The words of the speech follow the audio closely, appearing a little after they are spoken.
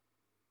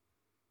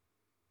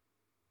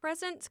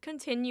Present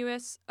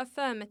continuous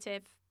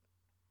affirmative.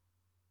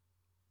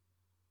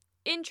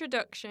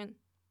 Introduction.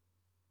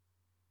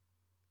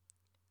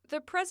 The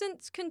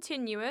present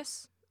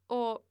continuous,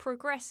 or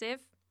progressive,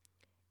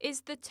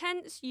 is the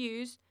tense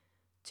used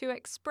to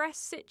express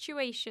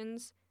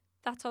situations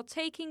that are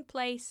taking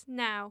place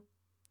now,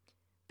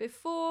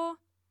 before,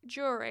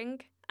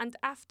 during, and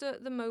after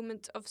the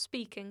moment of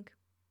speaking.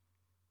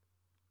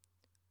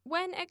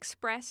 When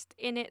expressed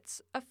in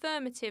its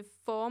affirmative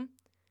form,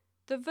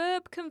 the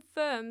verb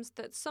confirms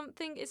that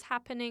something is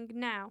happening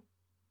now.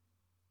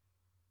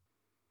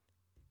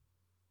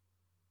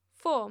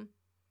 Form.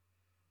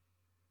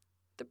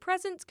 The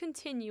present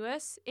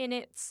continuous in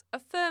its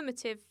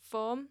affirmative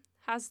form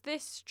has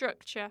this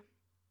structure: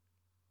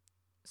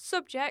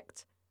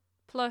 subject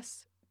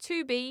plus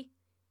to be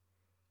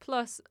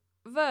plus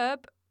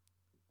verb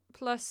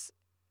plus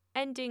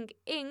ending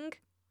ing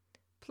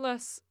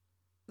plus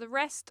the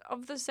rest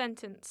of the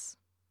sentence.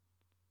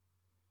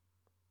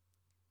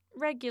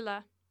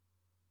 Regular.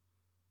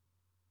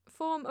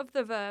 Form of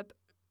the verb: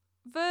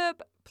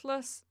 verb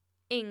plus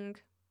ing.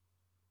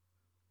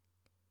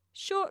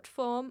 Short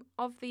form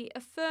of the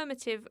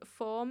affirmative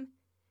form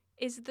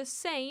is the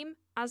same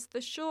as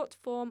the short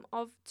form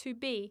of to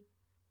be.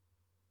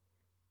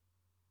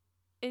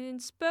 In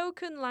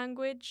spoken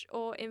language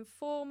or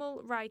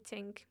informal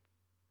writing: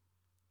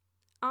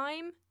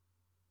 I'm,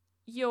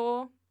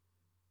 you're,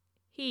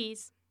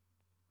 he's.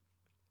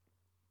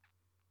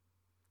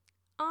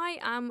 I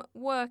am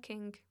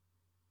working.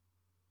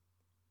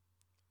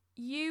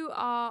 You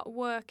are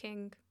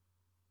working.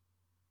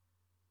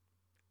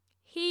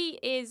 He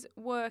is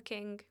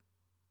working.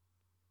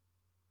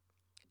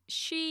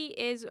 She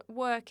is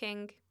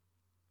working.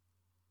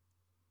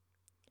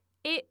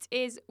 It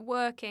is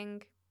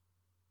working.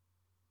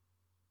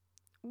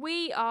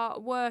 We are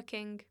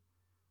working.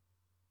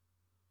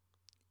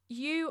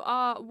 You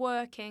are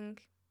working.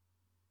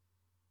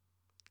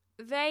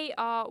 They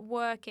are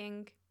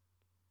working.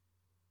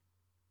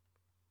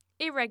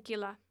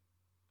 Irregular.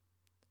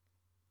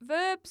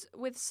 Verbs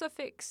with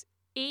suffix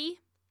e,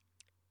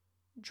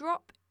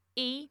 drop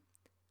e,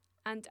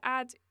 and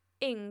add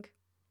ing.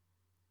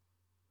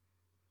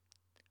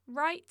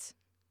 Write,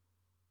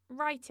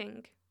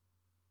 writing.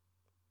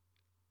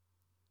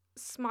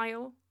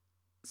 Smile,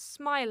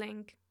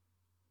 smiling.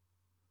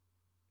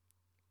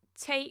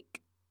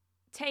 Take,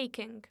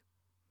 taking.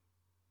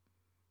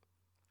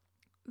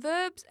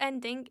 Verbs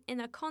ending in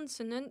a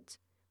consonant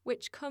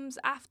which comes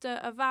after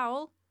a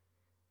vowel,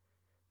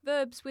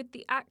 verbs with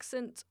the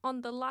accent on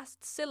the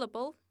last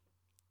syllable,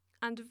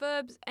 and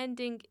verbs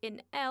ending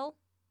in l,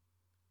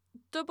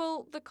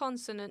 double the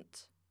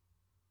consonant.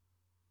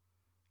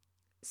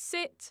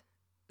 Sit,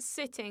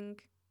 sitting.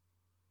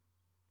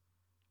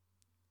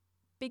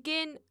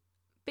 Begin,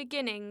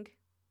 beginning.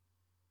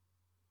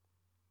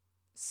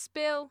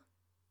 Spill,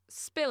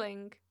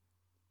 spilling.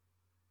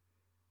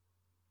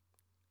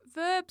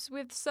 Verbs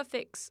with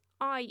suffix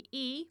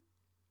ie,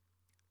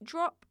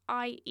 drop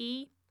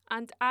ie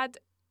and add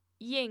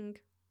ying.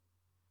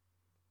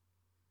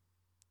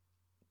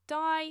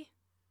 Die,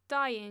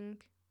 dying.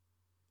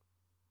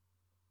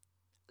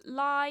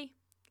 Lie,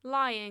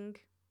 lying.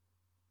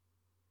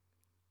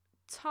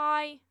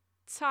 Tie,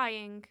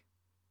 tying.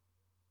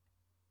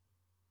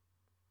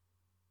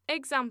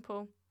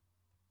 Example: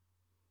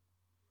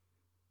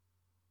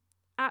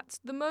 at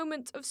the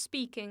moment of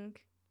speaking.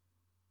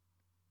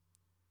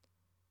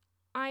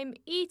 I'm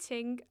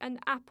eating an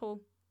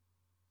apple.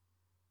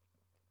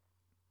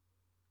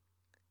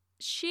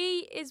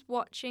 She is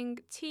watching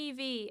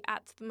TV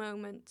at the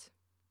moment.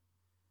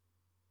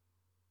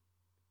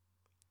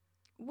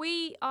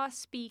 We are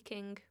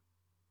speaking.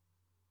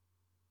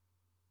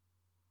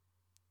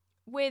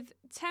 With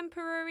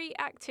temporary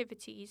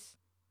activities: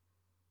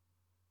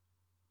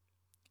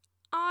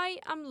 I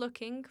am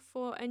looking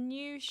for a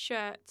new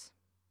shirt.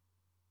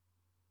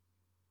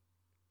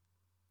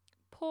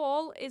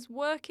 Paul is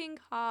working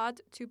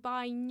hard to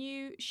buy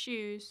new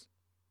shoes.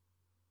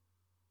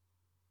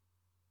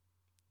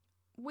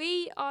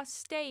 We are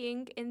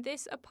staying in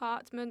this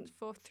apartment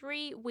for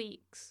 3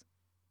 weeks.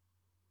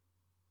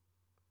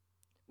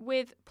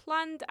 With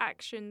planned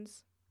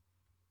actions: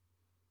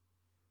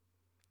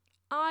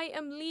 I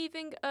am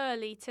leaving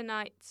early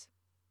tonight.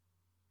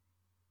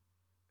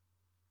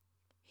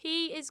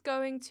 He is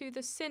going to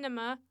the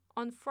cinema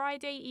on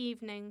Friday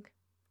evening.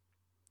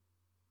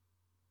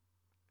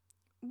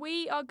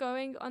 We are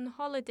going on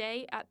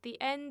holiday at the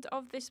end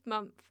of this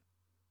month.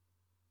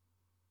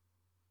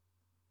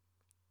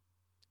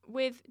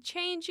 With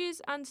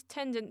changes and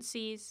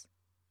tendencies: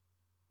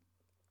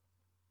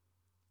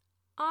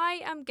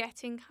 I am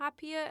getting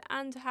happier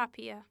and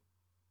happier.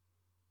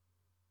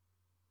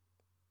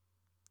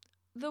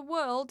 The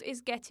world is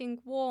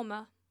getting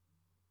warmer.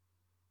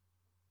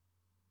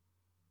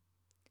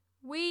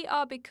 We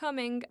are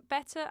becoming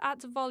better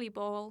at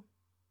volleyball.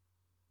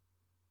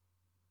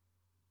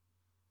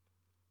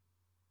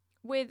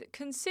 With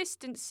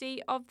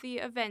consistency of the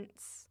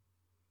events: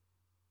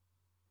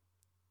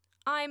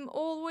 I'm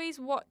always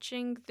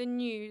watching the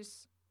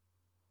news.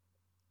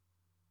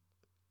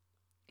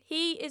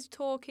 He is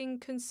talking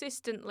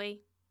consistently.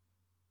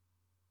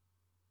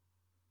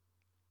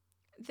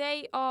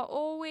 They are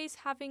always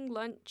having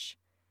lunch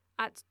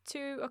at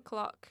 2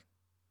 o'clock.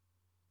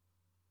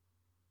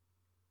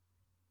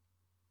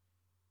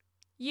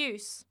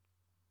 Use.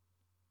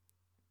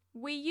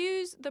 We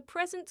use the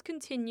present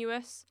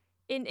continuous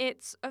in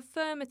its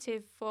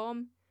affirmative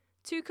form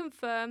to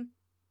confirm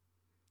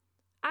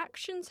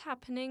actions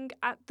happening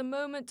at the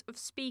moment of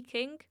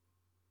speaking,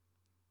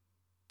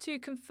 to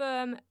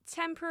confirm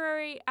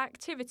temporary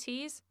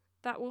activities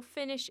that will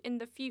finish in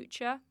the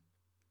future,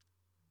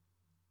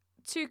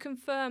 to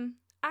confirm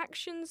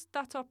actions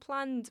that are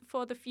planned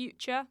for the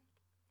future,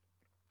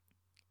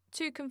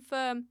 to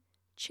confirm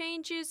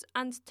changes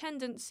and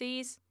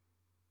tendencies,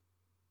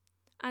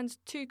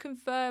 and to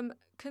confirm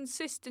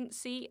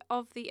consistency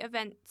of the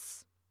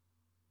events.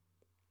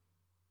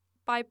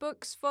 By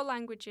Books for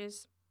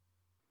Languages.